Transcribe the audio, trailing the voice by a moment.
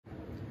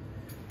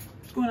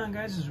What's going on,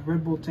 guys? This is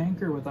Red Bull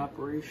Tanker with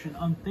Operation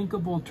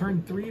Unthinkable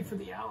Turn 3 for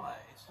the Allies.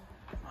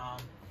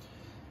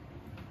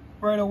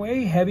 Right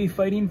away, heavy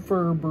fighting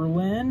for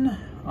Berlin.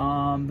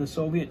 The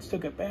Soviets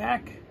took it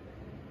back,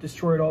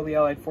 destroyed all the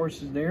Allied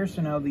forces there.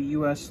 So now the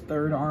U.S.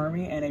 3rd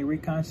Army and a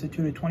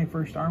reconstituted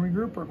 21st Army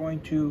Group are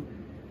going to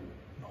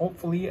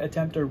hopefully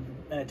attempt an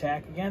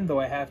attack again, though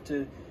I have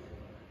to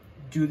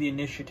do the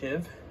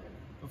initiative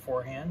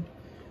beforehand.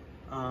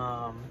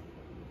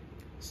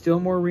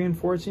 Still more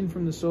reinforcing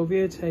from the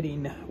Soviets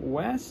heading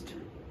west.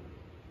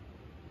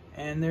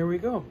 And there we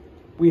go.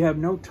 We have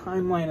no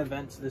timeline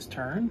events this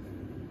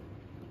turn.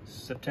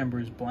 September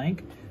is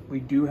blank. We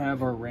do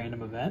have our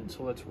random event,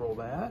 so let's roll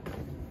that.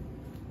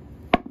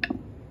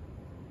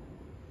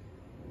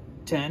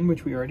 10,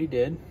 which we already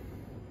did.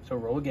 So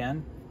roll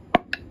again.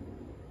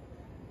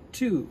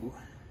 2.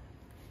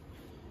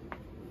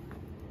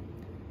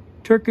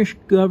 Turkish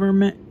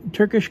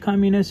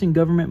communists and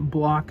government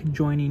bloc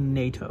joining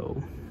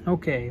NATO.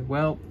 Okay,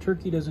 well,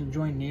 Turkey doesn't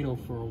join NATO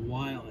for a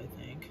while, I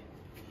think.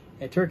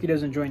 Yeah, Turkey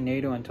doesn't join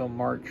NATO until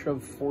March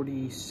of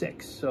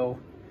 46, so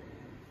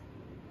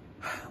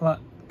a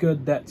lot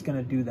good that's going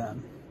to do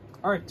them.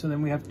 All right, so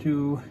then we have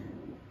to,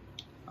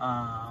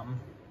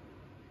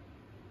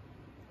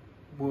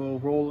 we'll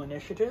roll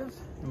initiative,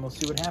 and we'll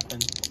see what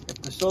happens.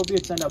 If the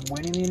Soviets end up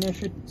winning the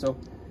initiative, so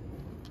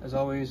as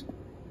always,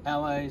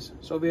 Allies,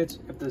 Soviets,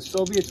 if the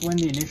Soviets win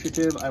the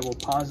initiative, I will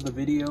pause the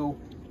video,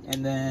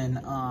 and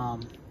then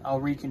I'll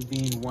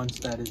reconvene once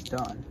that is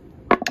done.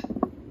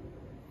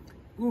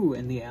 Ooh,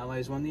 and the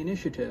Allies won the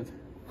initiative.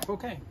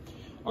 Okay.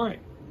 All right.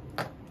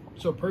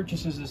 So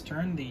purchases this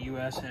turn, the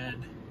U.S. had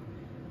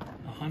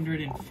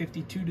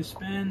 152 to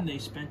spend. They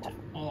spent it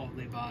all.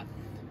 They bought,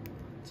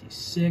 let's see,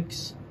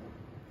 6,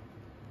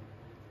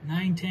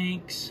 9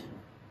 tanks,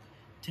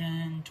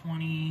 10,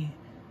 20,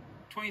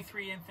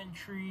 23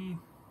 infantry,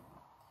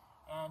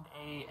 and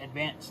a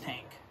advanced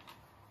tank.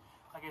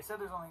 Like I said,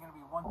 there's only going to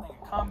be one thing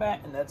in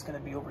combat, and that's going to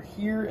be over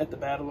here at the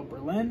Battle of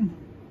Berlin,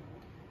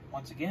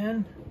 once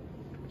again.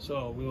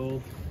 So we'll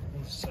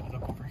set it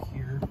up over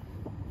here.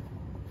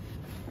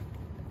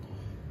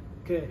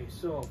 Okay,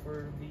 so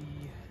for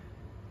the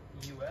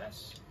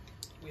U.S.,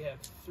 we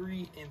have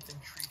 3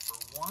 infantry for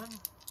 1.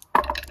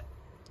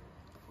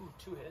 Ooh,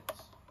 2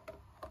 hits.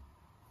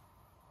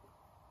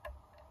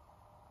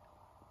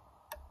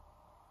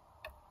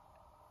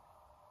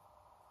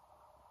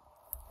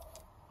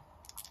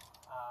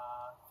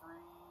 3, we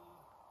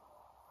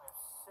have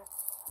 6.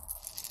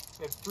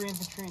 We have 3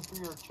 infantry and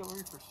 3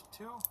 artillery for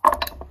 2.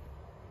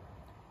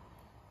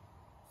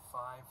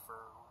 5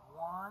 for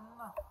 1.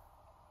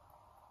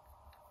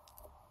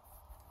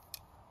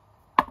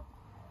 1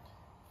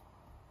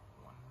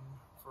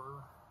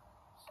 for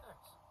 6.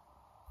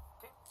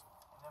 Okay,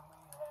 and then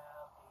we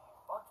have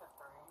a bunch of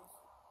 3s.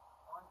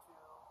 1,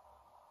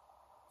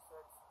 2, 6,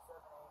 7,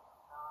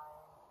 8, 9,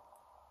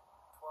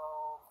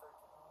 12,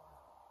 13.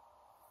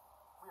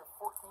 We have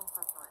 14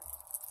 for 3.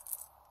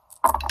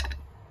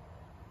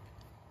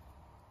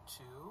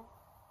 2.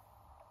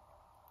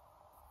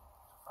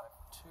 5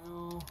 for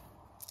 2.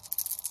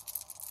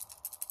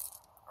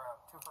 Or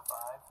 2 for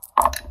 5.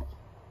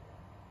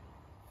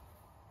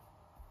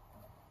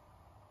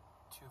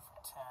 2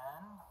 for 10.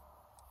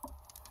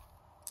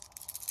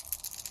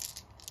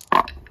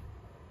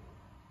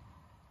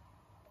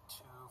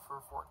 2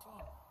 for 14.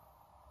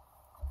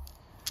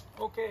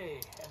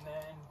 Okay, and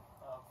then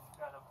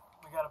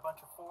we got a bunch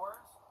of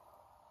 4s.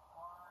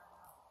 1,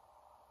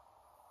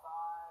 5,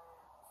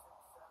 6,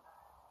 7, 8,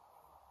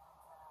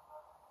 9, 10,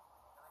 11.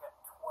 And we got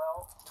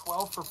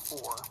 12 for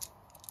 4.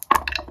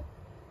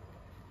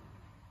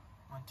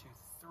 1, 2,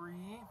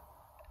 3.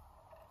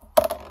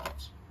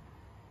 Oops.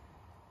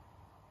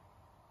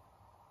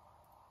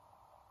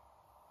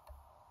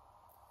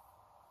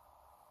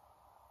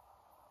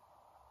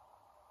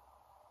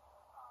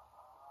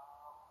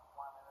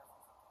 Why am I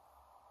missing something?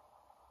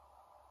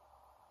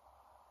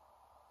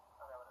 Okay,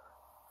 whatever.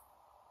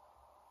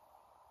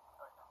 Oh,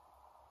 wait, no. Okay.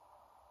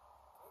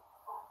 8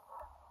 for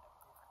 13.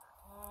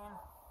 So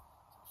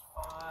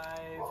 5.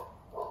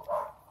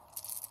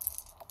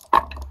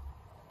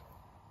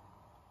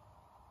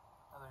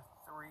 Another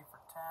 3 for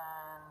 10.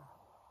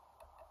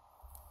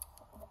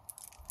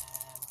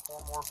 And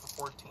 4 more for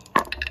 14.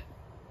 And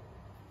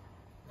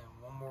then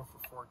 1 more for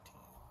 14.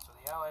 So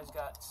the Allies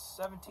got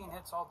 17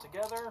 hits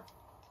altogether.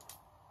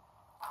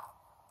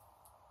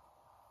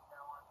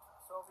 Now on to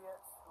the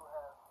Soviets, who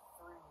have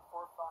 3,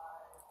 4, 5.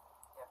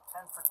 They have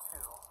 10 for 2.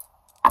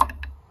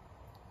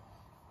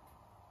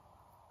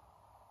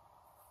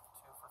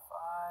 2 for 5.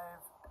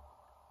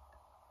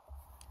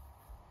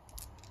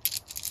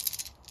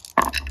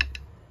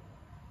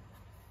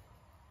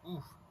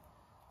 Oof.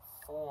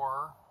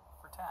 4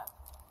 for 10.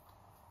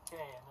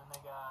 Okay, and then they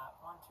got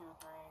 1, 2,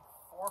 3,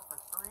 4 for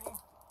 3.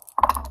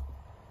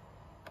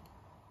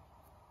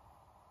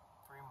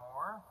 3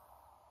 more.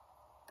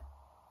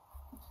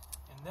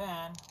 And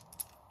then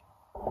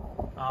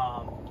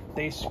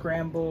they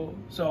scramble.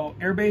 So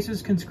air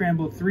bases can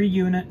scramble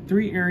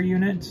 3 air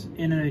units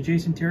in an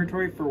adjacent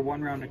territory for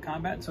 1 round of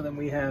combat. So then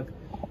we have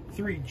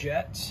 3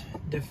 jets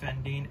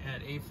defending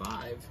at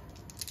A5.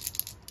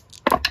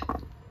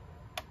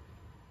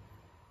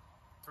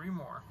 3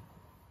 more.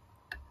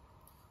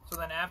 So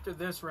then after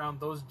this round,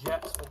 those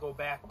jets will go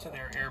back to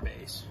their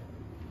airbase.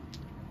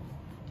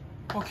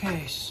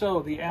 Okay, so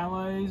the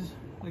Allies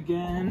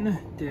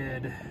again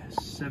did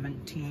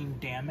 17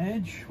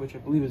 damage, which I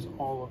believe is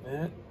all of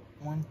it.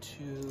 1,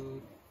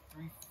 2,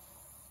 3,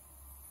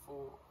 4,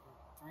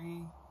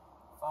 3,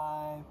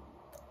 5,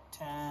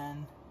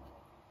 10,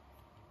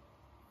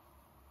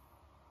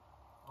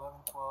 11,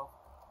 12,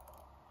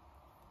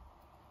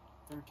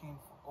 13.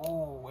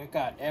 Oh, it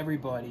got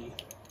everybody.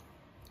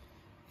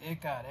 It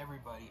got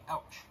everybody.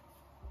 Ouch.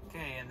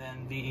 Okay, and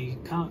then the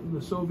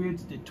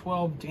Soviets did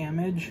 12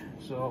 damage.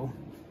 So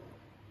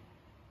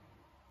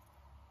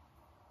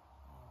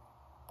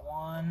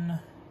 1,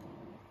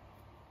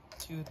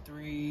 2,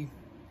 3,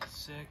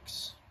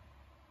 6,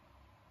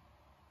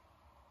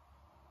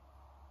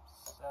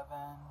 7,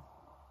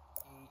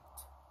 8,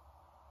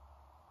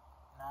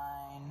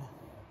 9,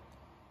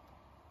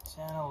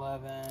 10,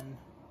 11,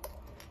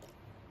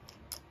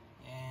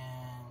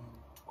 and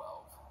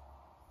 12.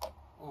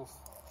 Oof.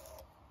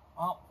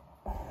 Well,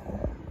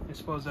 I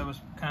suppose that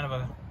was kind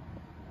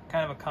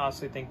of a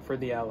costly thing for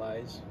the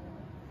Allies.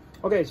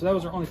 Okay, so that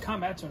was our only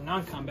combats or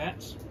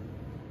non-combats.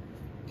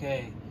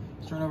 Okay,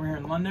 starting over here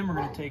in London, we're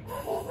going to take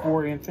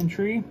 4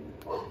 infantry. And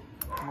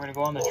we're going to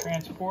go on the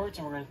transports,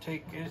 and we're going to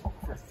take it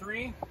for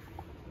 3.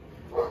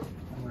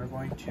 And we're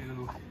going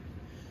to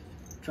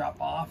drop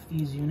off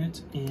these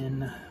units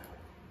in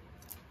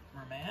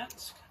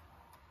Murmansk.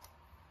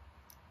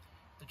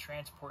 The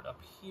transport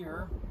up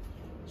here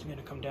is going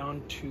to come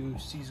down to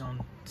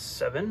Season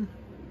 7.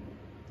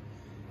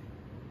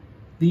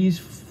 These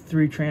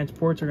 3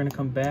 transports are going to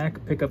come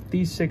back, pick up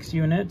these 6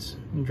 units,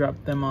 and drop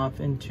them off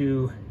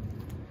into,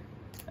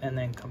 and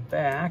then come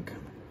back,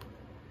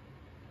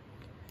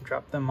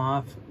 drop them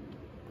off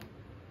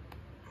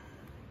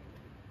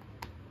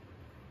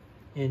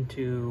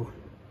into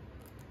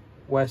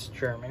West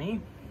Germany.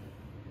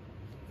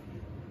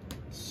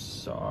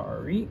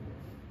 Sorry.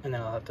 And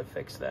then I'll have to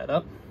fix that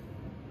up.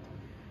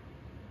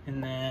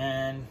 And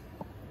then,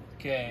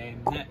 okay,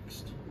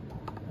 next.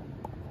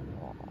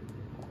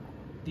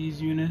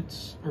 These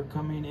units are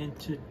coming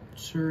into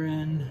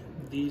Turin.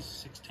 These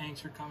 6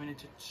 tanks are coming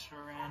into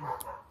Turin.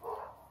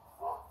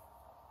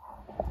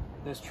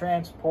 This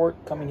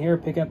transport coming here,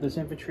 picking up this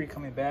infantry,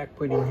 coming back,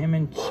 putting him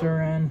in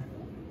Turin.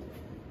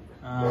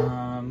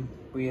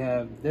 We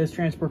have this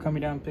transport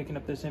coming down, picking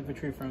up this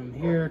infantry from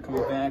here,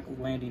 coming back,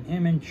 landing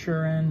him in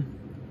Turin.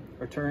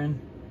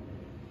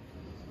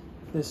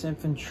 This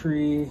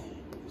infantry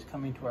is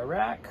coming to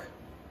Iraq.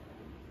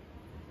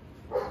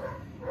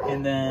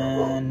 And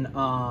then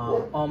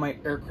all my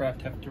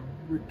aircraft have to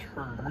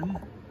return.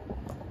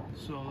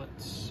 So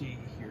let's see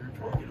here,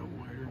 try to get a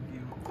wider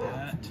view of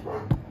that.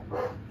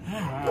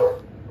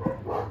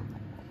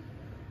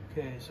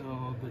 Okay,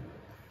 so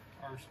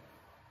our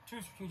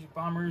 2 strategic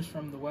bombers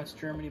from the West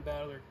Germany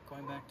battle are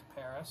going back to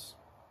Paris.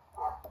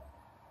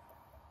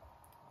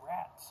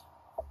 Rats.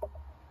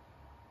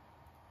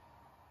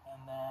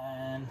 And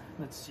then,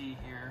 let's see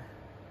here.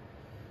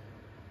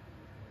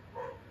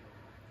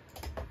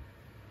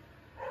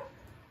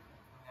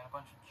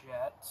 Bunch of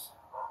jets.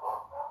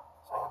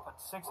 So I can put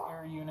 6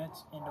 air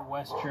units into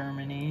West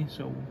Germany.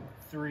 So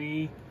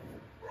 3,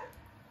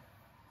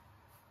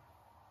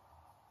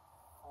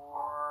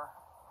 4,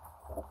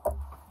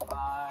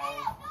 5,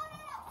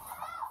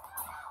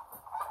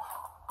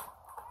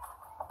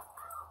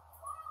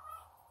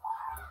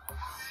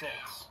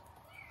 6.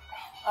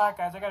 All right,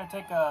 guys, I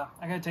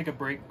gotta take a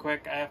break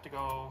quick. I have to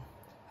go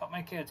help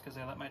my kids because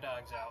they let my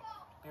dogs out.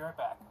 Be right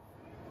back.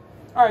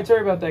 All right,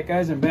 sorry about that,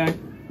 guys. I'm back.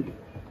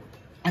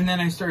 And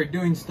then I started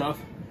doing stuff.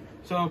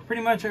 So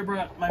pretty much I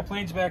brought my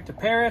planes back to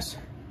Paris,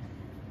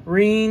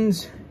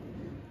 Rennes,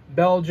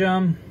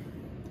 Belgium,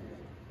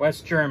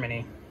 West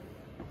Germany.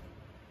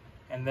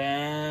 And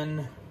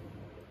then,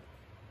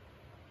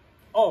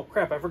 oh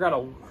crap, I forgot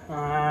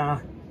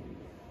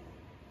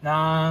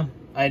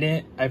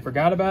I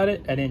forgot about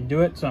it. I didn't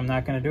do it, so I'm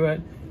not gonna do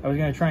it. I was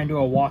gonna try and do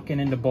a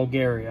walk-in into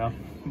Bulgaria,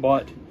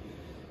 but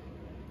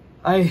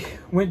I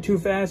went too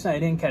fast and I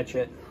didn't catch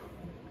it.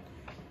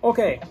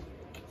 Okay.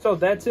 So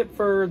that's it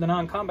for the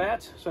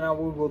non-combats. So now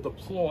we will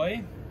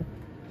deploy.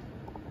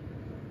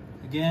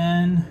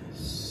 Again,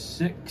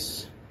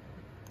 6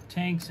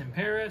 tanks in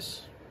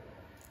Paris.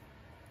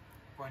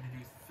 We're going to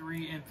do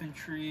 3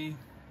 infantry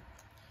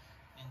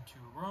into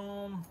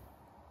Rome.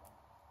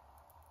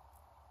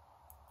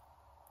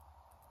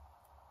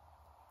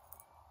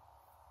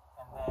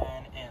 And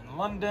then in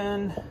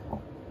London,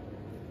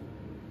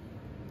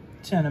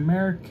 10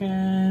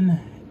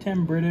 American,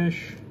 10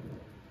 British,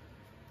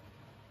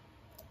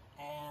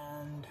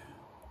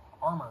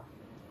 armor.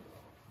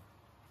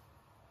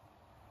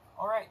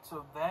 Alright,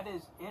 so that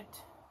is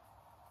it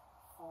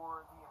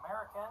for the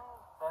Americans.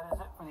 That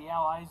is it for the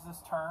Allies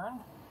this turn.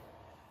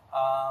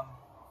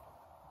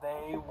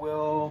 They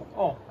will...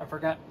 Oh, I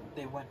forgot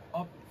they went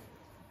up.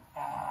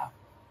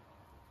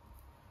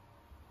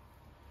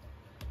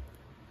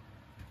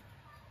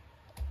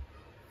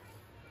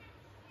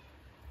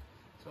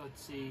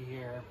 let's see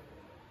here.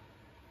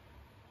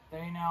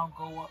 They now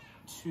go up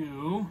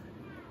to,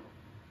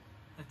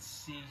 let's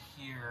see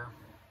here.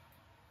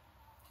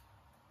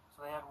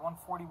 So they had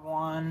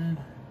 141,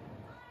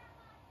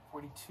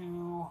 42.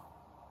 All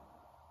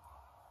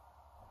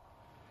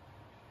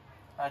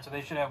right, so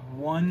they should have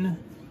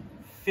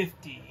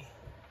 150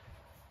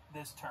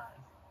 this turn,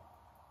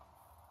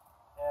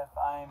 if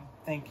I'm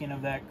thinking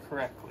of that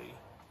correctly.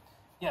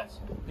 Yes,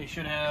 they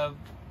should have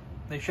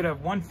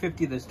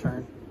 150 this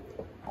turn.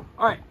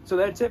 All right, so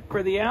that's it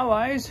for the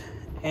allies,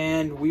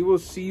 and we will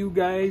see you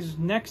guys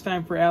next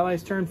time for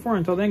allies turn 4.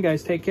 Until then,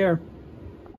 guys, take care.